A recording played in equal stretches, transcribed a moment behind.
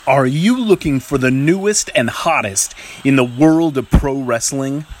Are you looking for the newest and hottest in the world of pro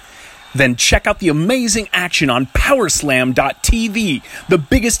wrestling? Then check out the amazing action on Powerslam.tv, the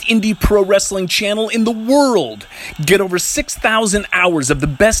biggest indie pro wrestling channel in the world. Get over 6,000 hours of the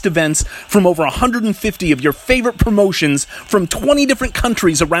best events from over 150 of your favorite promotions from 20 different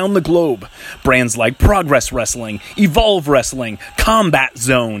countries around the globe. Brands like Progress Wrestling, Evolve Wrestling, Combat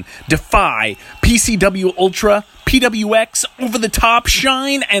Zone, Defy, PCW Ultra, PWX, Over the Top,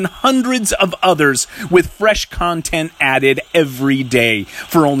 Shine, and hundreds of others with fresh content added every day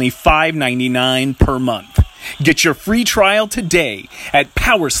for only $5.99 per month. Get your free trial today at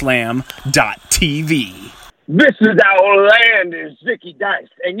Powerslam.tv. This is Outlandish Zicky Dice,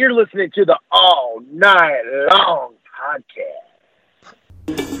 and you're listening to the All Night Long podcast.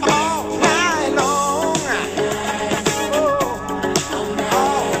 All night long.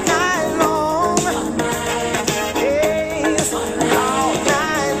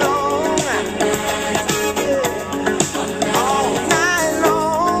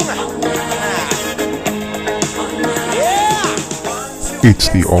 It's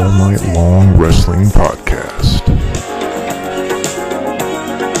the All Night Long Wrestling Podcast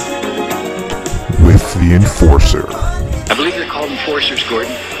with the Enforcer. I believe they're called enforcers,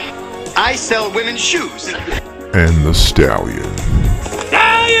 Gordon. I sell women's shoes. And the Stallion.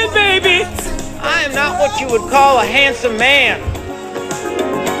 Stallion, baby! I am not what you would call a handsome man.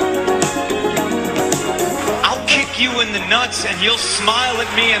 I'll kick you in the nuts and you'll smile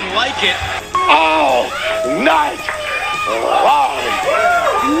at me and like it. All night long.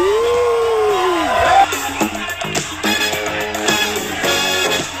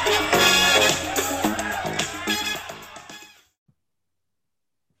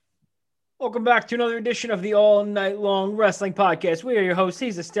 Welcome back to another edition of the All Night Long Wrestling Podcast. We are your hosts.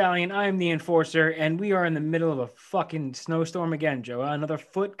 He's the Stallion. I am the Enforcer, and we are in the middle of a fucking snowstorm again, Joe. Another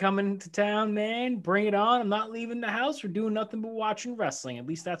foot coming to town, man. Bring it on. I'm not leaving the house. We're doing nothing but watching wrestling. At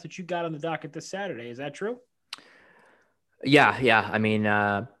least that's what you got on the docket this Saturday. Is that true? Yeah. I mean,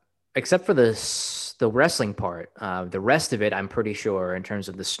 except for the wrestling part, the rest of it, I'm pretty sure in terms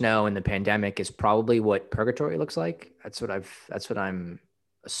of the snow and the pandemic is probably what purgatory looks like. That's what I'm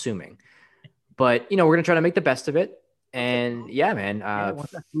assuming. But, we're going to try to make the best of it. And yeah, man,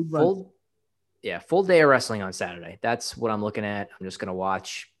 full day of wrestling on Saturday. That's what I'm looking at. I'm just going to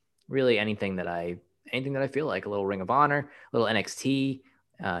watch really anything that I feel like. A little Ring of Honor, a little NXT,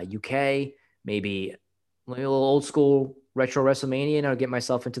 UK, maybe a little old school retro WrestleMania, and I'll get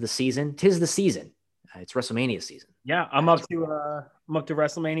myself into the season. 'Tis the season. It's WrestleMania season. Yeah, I'm up to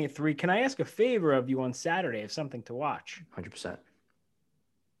WrestleMania 3. Can I ask a favor of you on Saturday of something to watch? 100%.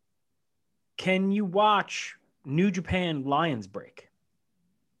 Can you watch New Japan Lions Break?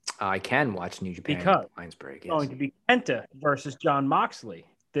 I can watch New Japan Lions Break. It's going to be Kenta versus Jon Moxley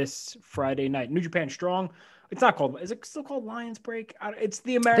this Friday night. New Japan Strong. It's not called. Is it still called Lions Break? It's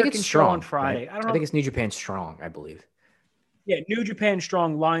the American Show on Friday. Right? I don't know. I think it's New Japan Strong, I believe. Yeah, New Japan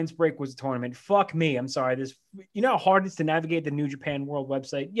Strong Lions Break was the tournament. Fuck me. I'm sorry. You know how hard it is to navigate the New Japan World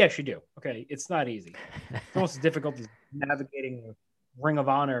website? Yes, you do. Okay, it's not easy. It's almost as difficult as navigating the Ring of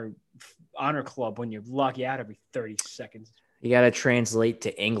Honor Club when you lock you out every 30 seconds. You got to translate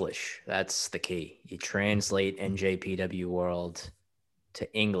to English. That's the key. You translate NJPW World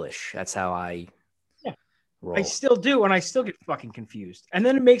to English. That's how I roll. I still do, and I still get fucking confused. And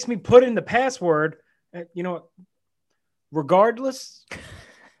then it makes me put in the password. You know what? Regardless,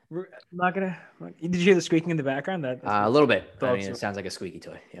 I'm not going to. Did you hear the squeaking in the background? A little bit. I mean, it sounds like a squeaky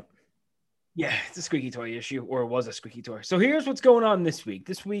toy. Yep. Yeah, it's a squeaky toy issue, or it was a squeaky toy. So here's what's going on this week.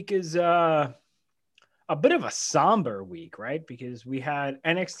 This week is a bit of a somber week, right? Because we had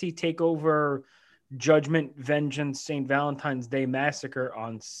NXT TakeOver, Judgment, Vengeance, St. Valentine's Day Massacre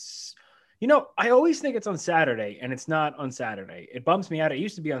on. I always think it's on Saturday, and it's not on Saturday. It bumps me out. It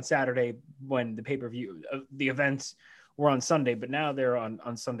used to be on Saturday when the pay-per-view, the events were on Sunday, but now they're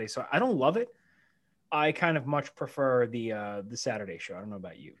on Sunday. So I don't love it. I kind of much prefer the Saturday show. I don't know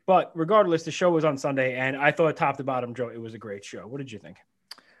about you, but regardless, the show was on Sunday, and I thought top to bottom, Joe, it was a great show. What did you think?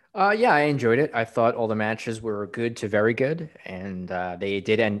 Yeah, I enjoyed it. I thought all the matches were good to very good, and they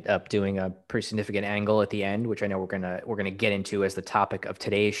did end up doing a pretty significant angle at the end, which I know we're gonna get into as the topic of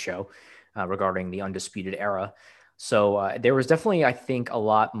today's show regarding the Undisputed Era. So there was definitely, I think, a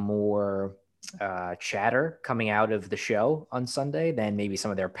lot more chatter coming out of the show on Sunday than maybe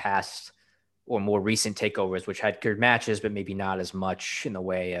some of their past or more recent takeovers, which had good matches, but maybe not as much in the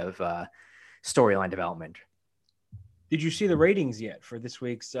way of storyline development. Did you see the ratings yet for this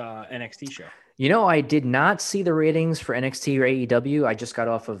week's NXT show? I did not see the ratings for NXT or AEW. I just got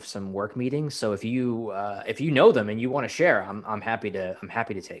off of some work meetings. So if you know them and you want to share, I'm happy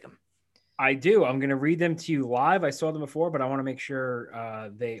to take them. I do. I'm going to read them to you live. I saw them before, but I want to make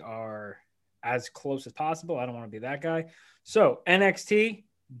sure they are as close as possible. I don't want to be that guy. So NXT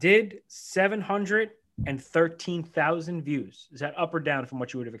did 713,000 views. Is that up or down from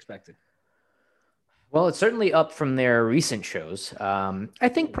what you would have expected? Well, it's certainly up from their recent shows. I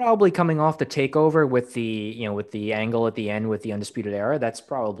think probably coming off the takeover with the angle at the end with the Undisputed Era, that's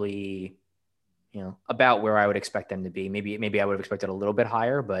probably, about where I would expect them to be. Maybe I would have expected a little bit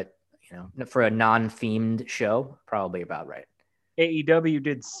higher, but for a non-themed show, probably about right. AEW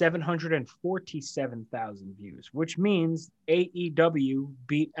did 747,000 views, which means AEW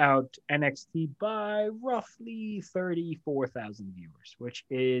beat out NXT by roughly 34,000 viewers, which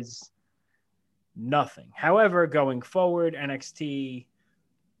is nothing. However, going forward, NXT,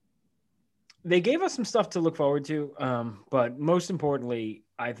 they gave us some stuff to look forward to. But most importantly,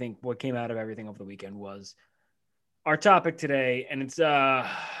 I think what came out of everything over the weekend was our topic today. And it's a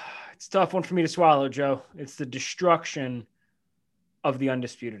tough one for me to swallow, Joe. It's the destruction of the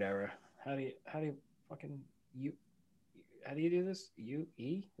Undisputed Era. How do you do this?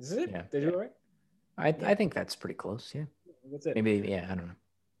 U-E? Is it? Yeah. Did you do it right? I think that's pretty close. Yeah. What's it? Maybe. Yeah. I don't know.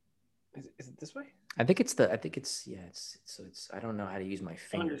 Is it this way? I think it's I don't know how to use my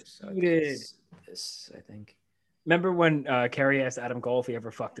fingers. So it's this, I think. Remember when Kerry asked Adam Cole if he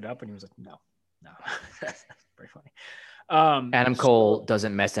ever fucked it up, and he was like, no. That's pretty funny. Adam Cole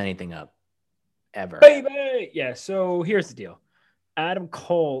doesn't mess anything up ever. Baby! Yeah, so here's the deal. Adam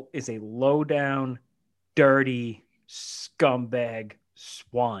Cole is a low-down, dirty, scumbag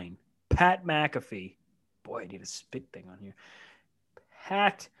swine. Pat McAfee. Boy, I need a spit thing on here.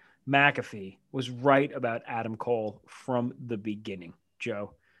 Pat McAfee was right about Adam Cole from the beginning,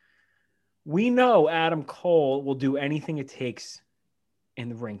 Joe. We know Adam Cole will do anything it takes in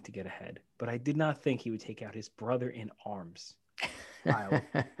the ring to get ahead, but I did not think he would take out his brother in arms.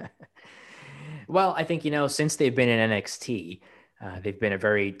 Well, I think, since they've been in NXT, they've been a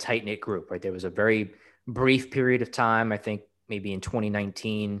very tight-knit group, right? There was a very brief period of time, I think maybe in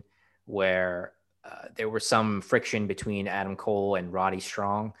 2019, where there was some friction between Adam Cole and Roddy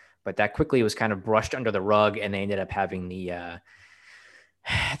Strong, but that quickly was kind of brushed under the rug, and they ended up having the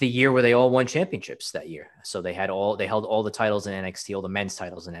year where they all won championships that year. So they held all the titles in NXT, all the men's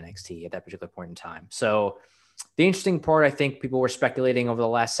titles in NXT at that particular point in time. So the interesting part, I think people were speculating over the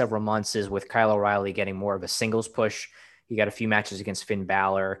last several months, is with Kyle O'Reilly getting more of a singles push. He got a few matches against Finn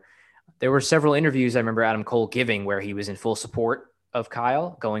Balor. There were several interviews I remember Adam Cole giving where he was in full support of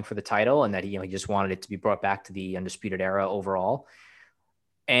Kyle going for the title, and that he just wanted it to be brought back to the Undisputed Era overall.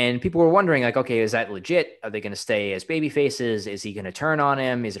 And people were wondering, like, okay, is that legit? Are they going to stay as baby faces? Is he going to turn on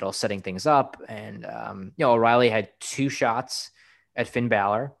him? Is it all setting things up? And, O'Reilly had 2 shots at Finn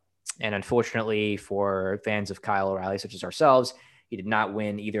Balor. And unfortunately for fans of Kyle O'Reilly, such as ourselves, he did not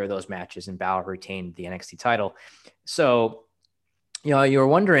win either of those matches, and Balor retained the NXT title. So, you were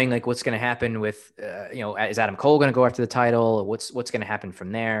wondering, like, what's going to happen with, is Adam Cole going to go after the title? What's going to happen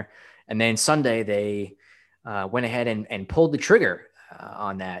from there? And then Sunday, they went ahead and pulled the trigger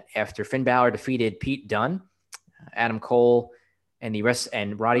on that after Finn Balor defeated Pete Dunne, Adam Cole, and the rest,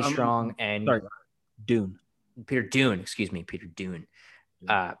 and Roddy Strong and Peter Dunne.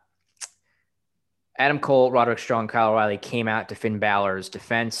 Adam Cole, Roderick Strong, Kyle O'Reilly came out to Finn Balor's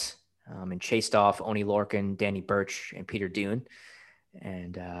defense and chased off Oney Lorcan, Danny Burch, and Peter Dunne.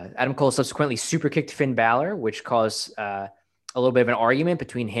 And Adam Cole subsequently super kicked Finn Balor, which caused a little bit of an argument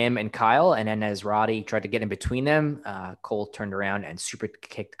between him and Kyle. And then as Roddy tried to get in between them, Cole turned around and super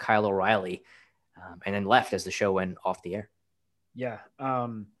kicked Kyle O'Reilly and then left as the show went off the air. Yeah.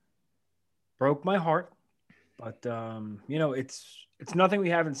 Broke my heart, but it's nothing we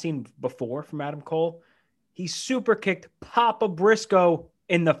haven't seen before from Adam Cole. He super kicked Papa Briscoe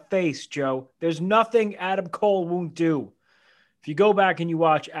in the face, Joe. There's nothing Adam Cole won't do. If you go back and you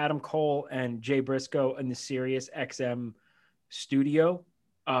watch Adam Cole and Jay Briscoe in the Sirius XM studio,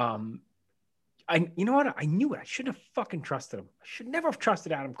 you know what? I knew it. I shouldn't have fucking trusted him. I should never have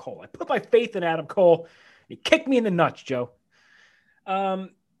trusted Adam Cole. I put my faith in Adam Cole. He kicked me in the nuts, Joe. Kyle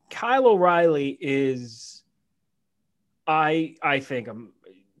O'Reilly is, I think, I'm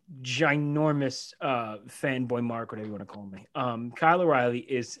ginormous fanboy Mark, whatever you want to call me. Kyle O'Reilly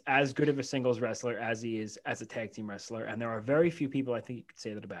is as good of a singles wrestler as he is as a tag team wrestler, and there are very few people I think you could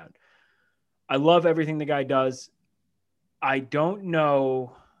say that about. I love everything the guy does. I don't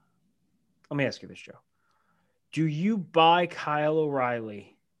know. Let me ask you this, Joe. Do you buy Kyle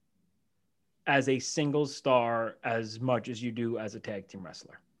O'Reilly as a single star as much as you do as a tag team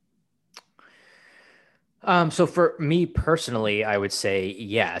wrestler? So for me personally, I would say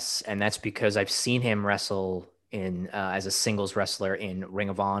yes, and that's because I've seen him wrestle in as a singles wrestler in Ring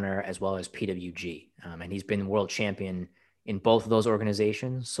of Honor as well as PWG, and he's been world champion in both of those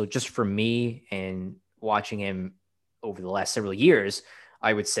organizations. So just for me and watching him over the last several years,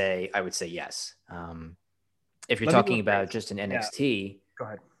 I would say yes. If you're talking about just an NXT, Go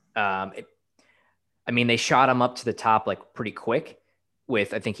ahead. I mean, they shot him up to the top like pretty quick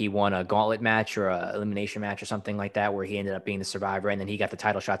with, I think he won a gauntlet match or a elimination match or something like that, where he ended up being the survivor. And then he got the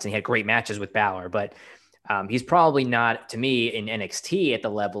title shots and he had great matches with Balor, but he's probably not, to me, in NXT at the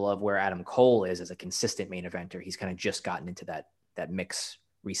level of where Adam Cole is as a consistent main eventer. He's kind of just gotten into that mix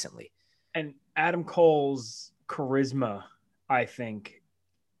recently. And Adam Cole's charisma, I think,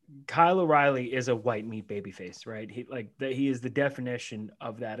 Kyle O'Reilly is a white meat babyface, right? He is the definition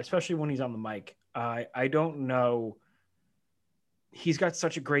of that, especially when he's on the mic. I don't know. He's got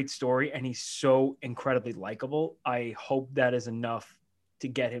such a great story and he's so incredibly likable. I hope that is enough to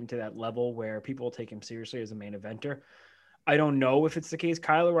get him to that level where people will take him seriously as a main eventer. I don't know if it's the case.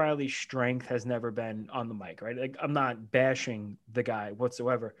 Kyle O'Reilly's strength has never been on the mic, right? Like, I'm not bashing the guy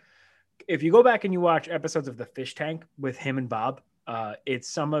whatsoever. If you go back and you watch episodes of The Fish Tank with him and Bob, it's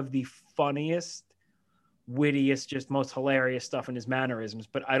some of the funniest, wittiest, just most hilarious stuff in his mannerisms.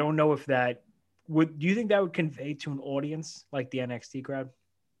 But I don't know if do you think that would convey to an audience like the NXT crowd?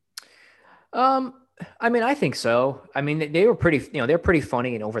 I mean, I think so. I mean, they were pretty, they're pretty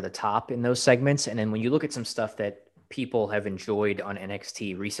funny and over the top in those segments. And then when you look at some stuff that people have enjoyed on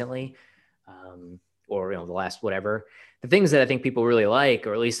NXT recently, or, the last, whatever, the things that I think people really like,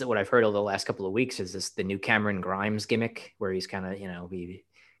 or at least what I've heard over the last couple of weeks, is the new Cameron Grimes gimmick where he's kind of, we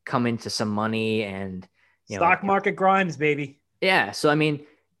come into some money and, stock market Grimes, baby. Yeah. So, I mean,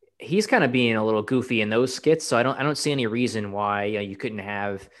 he's kind of being a little goofy in those skits. So I don't see any reason why you couldn't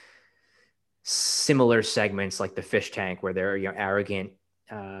have similar segments like the Fish Tank where they're arrogant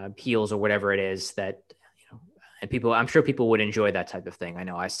heels or whatever it is that and I'm sure people would enjoy that type of thing. I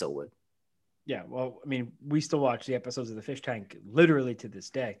know I still would. Yeah, well, I mean, we still watch the episodes of the Fish Tank literally to this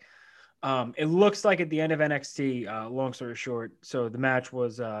day. It looks like at the end of NXT, long story short, so the match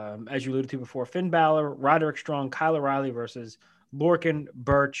was, as you alluded to before, Finn Balor, Roderick Strong, Kyle O'Reilly versus Lorcan,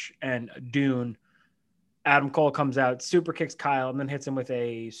 Birch, and Dune. Adam Cole comes out, super kicks Kyle, and then hits him with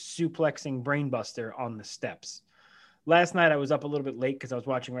a suplexing brainbuster on the steps. Last night, I was up a little bit late because I was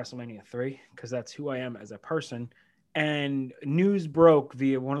watching WrestleMania 3, because that's who I am as a person. And news broke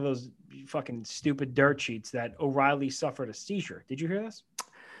via one of those fucking stupid dirt sheets that O'Reilly suffered a seizure. Did you hear this?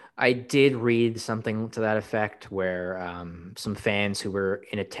 I did read something to that effect where some fans who were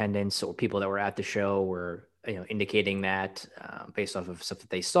in attendance or people that were at the show were indicating that based off of stuff that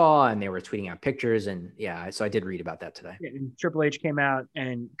they saw, and they were tweeting out pictures. And so I did read about that today. Yeah, and Triple H came out,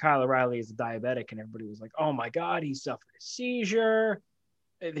 and Kyle O'Reilly is a diabetic, and everybody was like, oh my God, he suffered a seizure.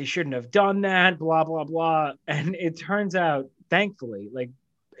 They shouldn't have done that, blah, blah, blah. And it turns out, thankfully,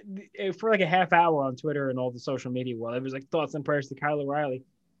 for a half hour on Twitter and all the social media, while it was thoughts and prayers to Kyle O'Reilly,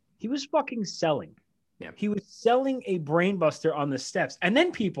 he was fucking selling. Yeah. He was selling a brainbuster on the steps. And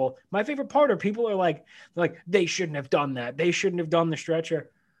then my favorite part are people are like, they shouldn't have done that. They shouldn't have done the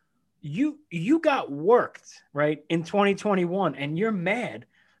stretcher. You got worked, right, in 2021, and you're mad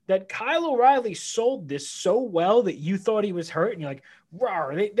that Kyle O'Reilly sold this so well that you thought he was hurt, and you're like,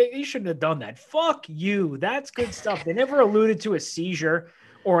 rawr, they shouldn't have done that. Fuck you. That's good stuff. They never alluded to a seizure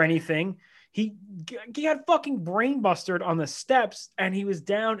or anything. He got fucking brainbustered on the steps, and he was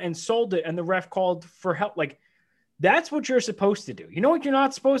down and sold it, and the ref called for help. That's what you're supposed to do. You know what you're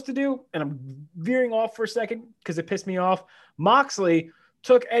not supposed to do? And I'm veering off for a second because it pissed me off. Moxley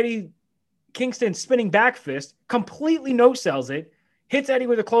took Eddie Kingston's spinning back fist, completely no-sells it, hits Eddie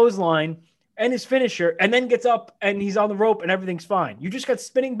with a clothesline and his finisher, and then gets up and he's on the rope and everything's fine. You just got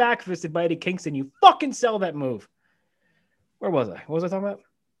spinning back fisted by Eddie Kingston. You fucking sell that move. Where was I? What was I talking about?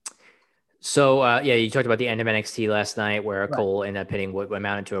 So, you talked about the end of NXT last night where Cole ended up hitting what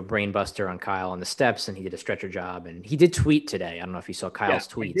amounted to a brain buster on Kyle on the steps, and he did a stretcher job. And he did tweet today. I don't know if you saw Kyle's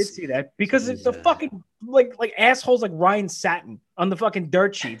tweets. I did see that because it's the fucking like assholes like Ryan Satin on the fucking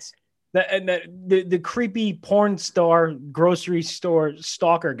dirt sheets. The creepy porn star, grocery store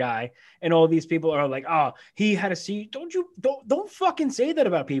stalker guy, and all these people are like, oh, he had a seizure. Don't fucking say that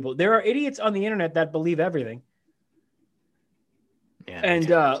about people. There are idiots on the internet that believe everything. Yeah,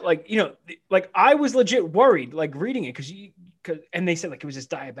 and I was legit worried, reading it and they said it was this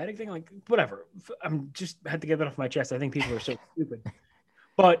diabetic thing. Whatever. I'm just had to get that off my chest. I think people are so stupid,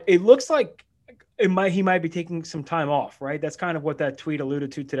 but it looks like he might be taking some time off, right? That's kind of what that tweet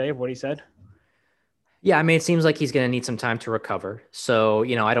alluded to today of what he said. Yeah, I mean, it seems like he's going to need some time to recover. So,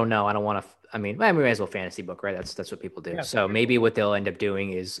 I don't know. I don't want to. I mean, we may as well fantasy book, right? That's what people do. Yeah, so maybe what they'll end up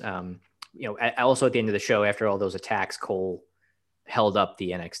doing is, also at the end of the show, after all those attacks, Cole held up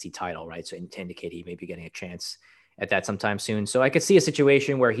the NXT title, right? So to indicate he may be getting a chance at that sometime soon. So I could see a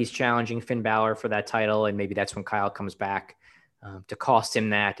situation where he's challenging Finn Balor for that title, and maybe that's when Kyle comes back to cost him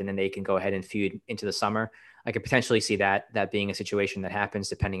that, and then they can go ahead and feud into the summer. I could potentially see that being a situation that happens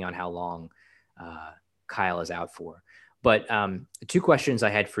depending on how long Kyle is out for. But the two questions I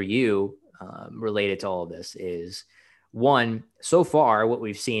had for you related to all of this is, one, so far what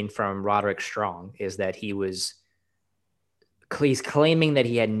we've seen from Roderick Strong is that he's claiming that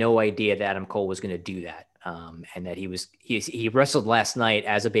he had no idea that Adam Cole was going to do that, and that he wrestled last night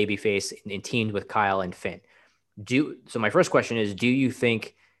as a babyface and teamed with Kyle and Finn. So my first question is, do you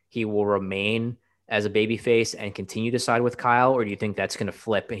think he will remain as a babyface and continue to side with Kyle, or do you think that's going to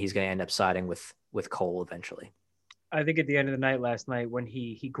flip and he's going to end up siding with Cole eventually? I think at the end of the night last night, when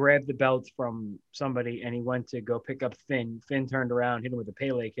he grabbed the belt from somebody and he went to go pick up Finn turned around, hit him with a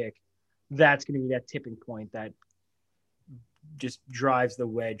Pele kick. That's going to be that tipping point that just drives the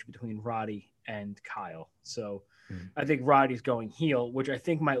wedge between Roddy and Kyle. So I think Roddy's going heel, which I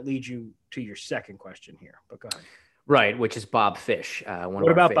think might lead you to your second question here, but go ahead. Right, which is Bob Fish. What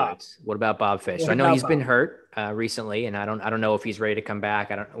about Bob? What about Bob Fish? I know he's been hurt recently, and I don't know if he's ready to come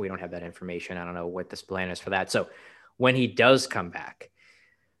back. We don't have that information. I don't know what this plan is for that. So when he does come back,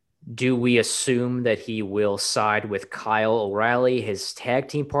 do we assume that he will side with Kyle O'Reilly, his tag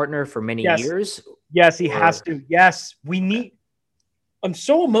team partner for many years? Yes, he has to. Yes, I'm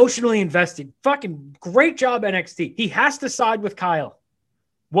so emotionally invested. Fucking great job, NXT. He has to side with Kyle.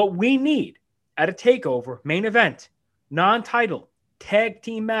 What we need at a takeover, main event, non-title, tag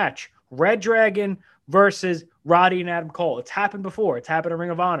team match, Red Dragon versus Roddy and Adam Cole. It's happened before. It's happened in Ring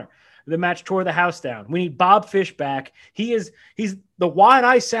of Honor. The match tore the house down. We need Bob Fish back. He's the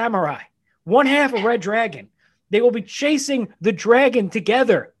Wide-Eye Samurai, one half of Red Dragon. They will be chasing the dragon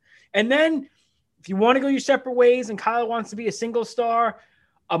together. And then if you want to go your separate ways and Kyle wants to be a single star,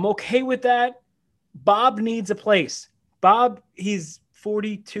 I'm okay with that. Bob needs a place. Bob, he's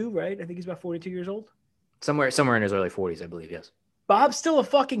 42, right? I think he's about 42 years old. Somewhere in his early 40s, I believe, yes. Bob's still a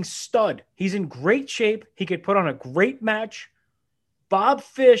fucking stud. He's in great shape. He could put on a great match. Bob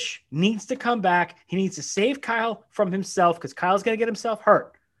Fish needs to come back. He needs to save Kyle from himself because Kyle's going to get himself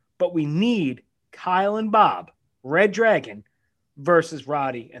hurt. But we need Kyle and Bob, Red Dragon, versus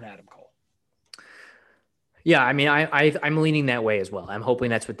Roddy and Adam Cole. Yeah, I mean, I'm leaning that way as well. I'm hoping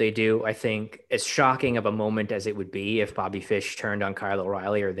that's what they do. I think as shocking of a moment as it would be if Bobby Fish turned on Kyle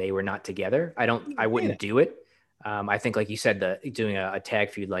O'Reilly or they were not together, I wouldn't do it. I think, like you said, doing a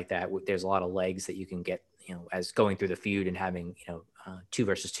tag feud like that, there's a lot of legs that you can get, as going through the feud and having, 2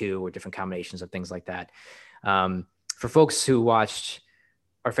 versus 2 or different combinations of things like that. For folks who are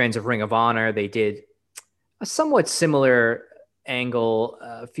fans of Ring of Honor, they did a somewhat similar angle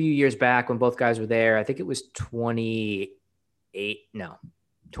a few years back when both guys were there. I think it was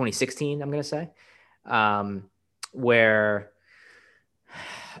 2016, I'm going to say, where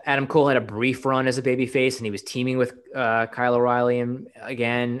Adam Cole had a brief run as a babyface and he was teaming with Kyle O'Reilly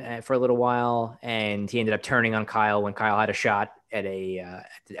again for a little while. And he ended up turning on Kyle when Kyle had a shot at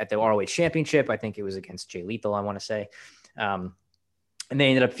the ROH championship. I think it was against Jay Lethal, I want to say. And they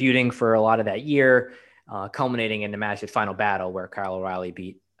ended up feuding for a lot of that year, culminating in the match at Final Battle where Kyle O'Reilly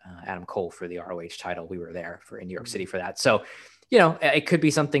beat Adam Cole for the ROH title. We were there in New York City for that. So, it could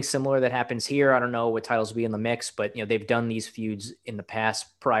be something similar that happens here. I don't know what titles will be in the mix, but, they've done these feuds in the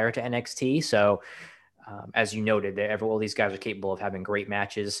past prior to NXT. So as you noted, all these guys are capable of having great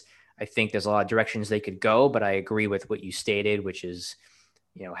matches. I think there's a lot of directions they could go, but I agree with what you stated, which is,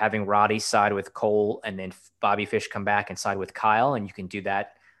 having Roddy side with Cole and then Bobby Fish come back and side with Kyle. And you can do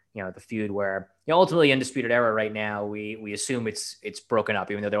that, the feud where, ultimately Undisputed Era right now, we assume it's broken up,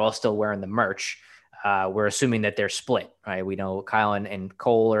 even though they're all still wearing the merch. We're assuming that they're split, right? We know Kyle and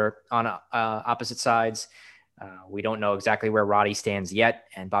Cole are on opposite sides. We don't know exactly where Roddy stands yet,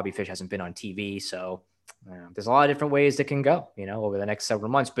 and Bobby Fish hasn't been on TV. So there's a lot of different ways that can go, over the next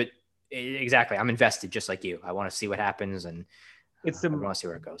several months. But exactly, I'm invested just like you. I want to see what happens, and I want to see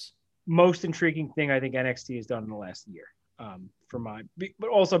where it goes. Most intriguing thing I think NXT has done in the last year, but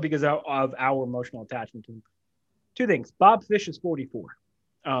also because of our emotional attachment to him. Two things. Bob Fish is 44.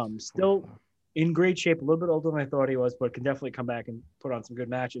 Still in great shape, a little bit older than I thought he was, but can definitely come back and put on some good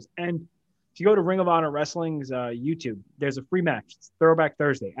matches. And if you go to Ring of Honor Wrestling's YouTube, there's a free match. It's Throwback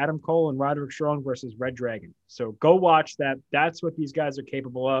Thursday. Adam Cole and Roderick Strong versus Red Dragon. So go watch that. That's what these guys are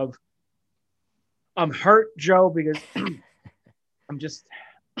capable of. I'm hurt, Joe, because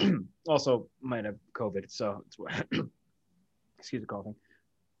Also might have COVID, so it's excuse the coughing.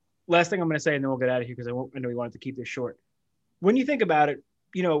 Last thing I'm going to say, and then we'll get out of here because I know we wanted to keep this short. When you think about it,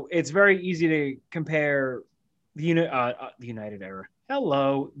 it's very easy to compare the United Era,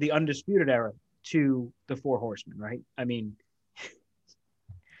 the Undisputed Era, to the Four Horsemen, right? I mean,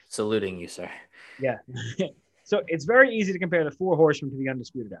 saluting you, sir. Yeah. So it's very easy to compare the Four Horsemen to the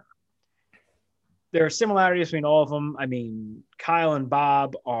Undisputed Era. There are similarities between all of them. I mean, Kyle and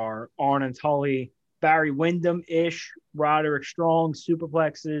Bob are Arn and Tully, Barry Windham-ish, Roderick Strong,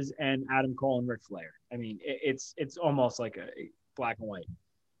 superplexes, and Adam Cole and Ric Flair. I mean, it's almost like a black and white.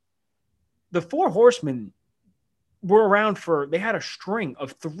 The Four Horsemen were around they had a string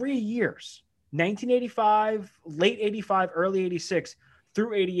of 3 years, 1985, late 85, early 86,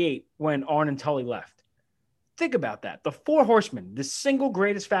 through 88, when Arn and Tully left. Think about that. The Four Horsemen, the single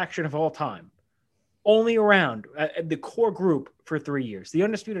greatest faction of all time, only around the core group for 3 years. The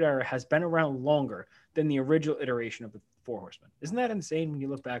Undisputed Era has been around longer than the original iteration of the Four Horsemen. Isn't that insane when you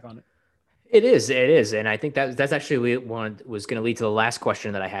look back on it? It is. And I think that's actually what was going to lead to the last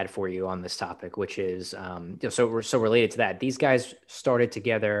question that I had for you on this topic, which is so related to that. These guys started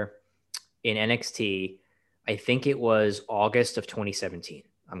together in NXT. I think it was August of 2017.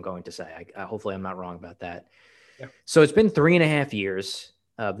 I'm going to say, hopefully I'm not wrong about that. Yeah. So it's been 3.5 years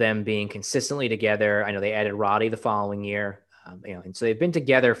of them being consistently together. I know they added Roddy the following year, and so they've been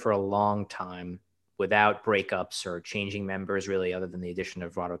together for a long time without breakups or changing members, really, other than the addition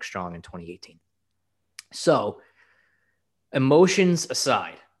of Roderick Strong in 2018. So emotions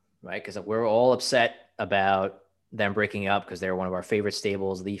aside, right? Because we're all upset about them breaking up because they're one of our favorite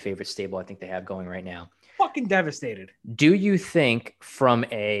stables, the favorite stable I think they have going right now. Fucking devastated. Do you think from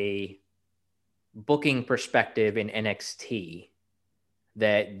a booking perspective in NXT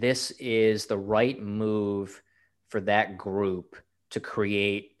that this is the right move for that group to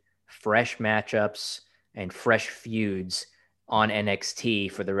create fresh matchups and fresh feuds on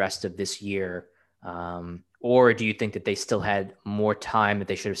NXT for the rest of this year? Or do you think that they still had more time that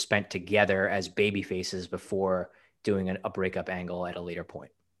they should have spent together as baby faces before doing a breakup angle at a later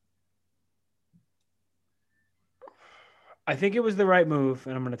point? I think it was the right move,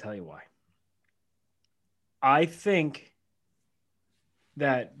 and I'm going to tell you why. I think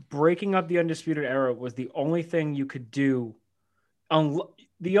that breaking up the Undisputed Era was the only thing you could do.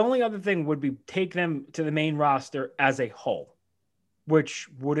 The only other thing would be take them to the main roster as a whole, which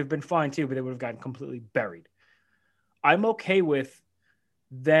would have been fine too, but they would have gotten completely buried. I'm okay with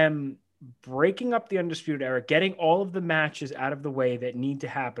them breaking up the Undisputed Era, getting all of the matches out of the way that need to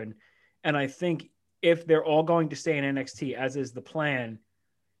happen. And I think if they're all going to stay in NXT, as is the plan,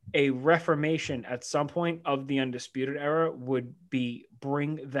 a reformation at some point of the Undisputed Era would be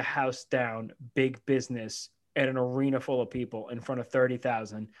bring the house down, big business, at an arena full of people in front of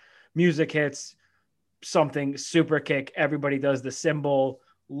 30,000. Music hits, something, super kick, everybody does the symbol,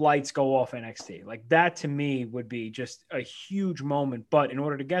 lights go off NXT. Like that to me would be just a huge moment. But in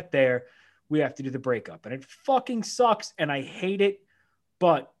order to get there, we have to do the breakup. And it fucking sucks and I hate it,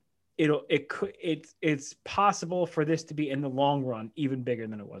 but it's possible for this to be in the long run even bigger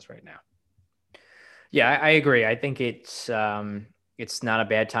than it was right now. Yeah, I agree. I think it's not a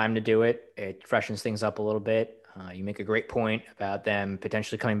bad time to do it. It freshens things up a little bit. You make a great point about them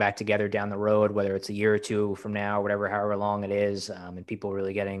potentially coming back together down the road, whether it's a year or two from now, or whatever, however long it is, and people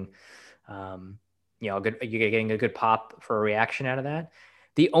really getting, you're getting a good pop for a reaction out of that.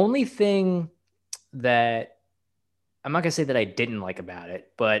 The only thing that I'm not gonna say that I didn't like about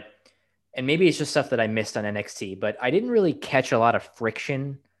it, but and maybe it's just stuff that I missed on NXT, but I didn't really catch a lot of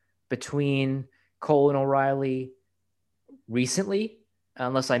friction between Cole and O'Reilly recently,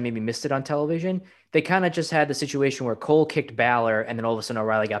 unless I maybe missed it on television. They kind of just had the situation where Cole kicked Balor and then all of a sudden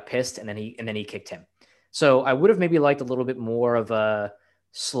O'Reilly got pissed and then he kicked him. So I would have maybe liked a little bit more of a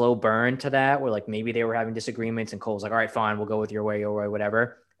slow burn to that, where like maybe they were having disagreements and Cole's like, all right, fine, we'll go with your way,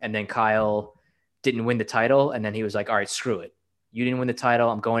 whatever. And then Kyle didn't win the title. And then he was like, all right, screw it. You didn't win the title.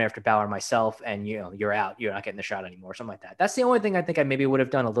 I'm going after Balor myself. And you're out. You're not getting the shot anymore. Something like that. That's the only thing I think I maybe would have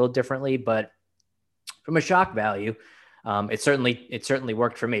done a little differently, but from a shock value, it certainly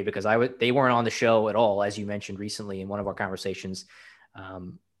worked for me because they weren't on the show at all, as you mentioned recently in one of our conversations.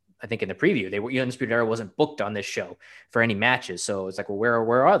 I think in the preview, Undisputed Era wasn't booked on this show for any matches, so it's like, well,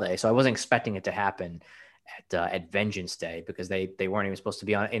 where are they? So I wasn't expecting it to happen at Vengeance Day because they weren't even supposed to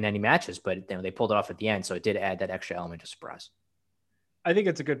be in any matches, but they pulled it off at the end, so it did add that extra element of surprise. I think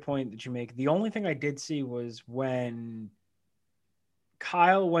it's a good point that you make. The only thing I did see was when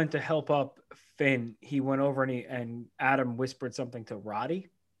Kyle went to help up Finn, he went over and Adam whispered something to Roddy,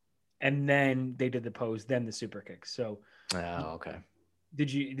 and then they did the pose, then the super kick. So, okay.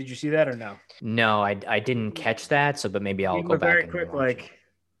 Did you see that or no? No, I didn't catch that. So, but maybe I'll He go went back very and quick, watch it.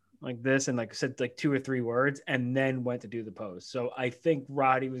 like this, and like said like 2 or 3 words, and then went to do the pose. So I think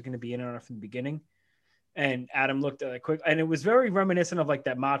Roddy was going to be in on it from the beginning, and Adam looked at it quick, and it was very reminiscent of like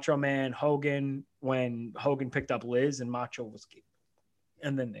that Macho Man Hogan when Hogan picked up Liz and Macho was,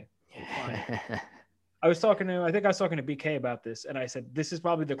 and then they. I was talking to BK about this, and I said this is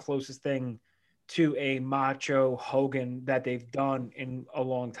probably the closest thing to a Macho Hogan that they've done in a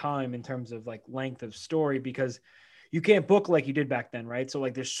long time in terms of like length of story, because you can't book like you did back then, right? So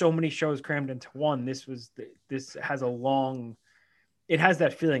like there's so many shows crammed into one. This has it has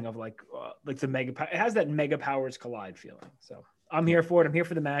that feeling of like the it has that mega powers collide feeling. So I'm here for it. I'm here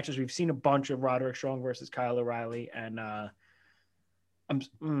for the matches. We've seen a bunch of Roderick Strong versus Kyle O'Reilly, and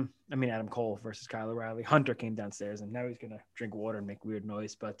Adam Cole versus Kyle O'Reilly. Hunter came downstairs and now he's going to drink water and make weird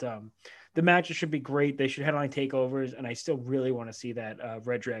noise. But the matches should be great. They should headline takeovers. And I still really want to see that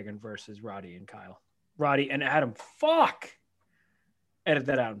Red Dragon versus Roddy and Kyle. Roddy and Adam. Fuck. Edit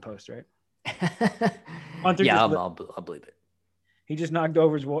that out in post, right? Hunter I'll believe it. He just knocked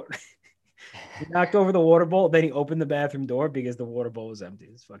over his water. He knocked over the water bowl. Then he opened the bathroom door because the water bowl was empty.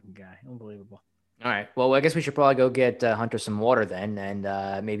 This fucking guy. Unbelievable. All right. Well, I guess we should probably go get Hunter some water then.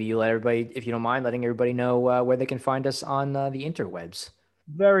 And maybe you let everybody, if you don't mind, letting everybody know where they can find us on the interwebs.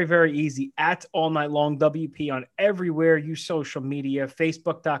 Very, very easy. At All Night Long WP on everywhere you social media,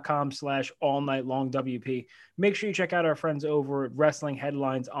 Facebook.com/All Night Long WP. Make sure you check out our friends over at Wrestling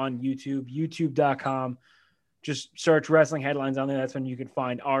Headlines on YouTube, YouTube.com. Just search Wrestling Headlines on there. That's when you can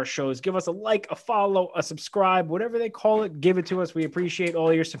find our shows. Give us a like, a follow, a subscribe, whatever they call it. Give it to us. We appreciate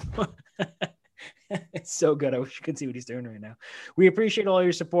all your support. It's so good. I wish you could see what he's doing right now. We appreciate all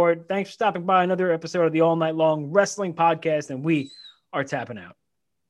your support. Thanks for stopping by another episode of the All Night Long Wrestling Podcast, and we are tapping out.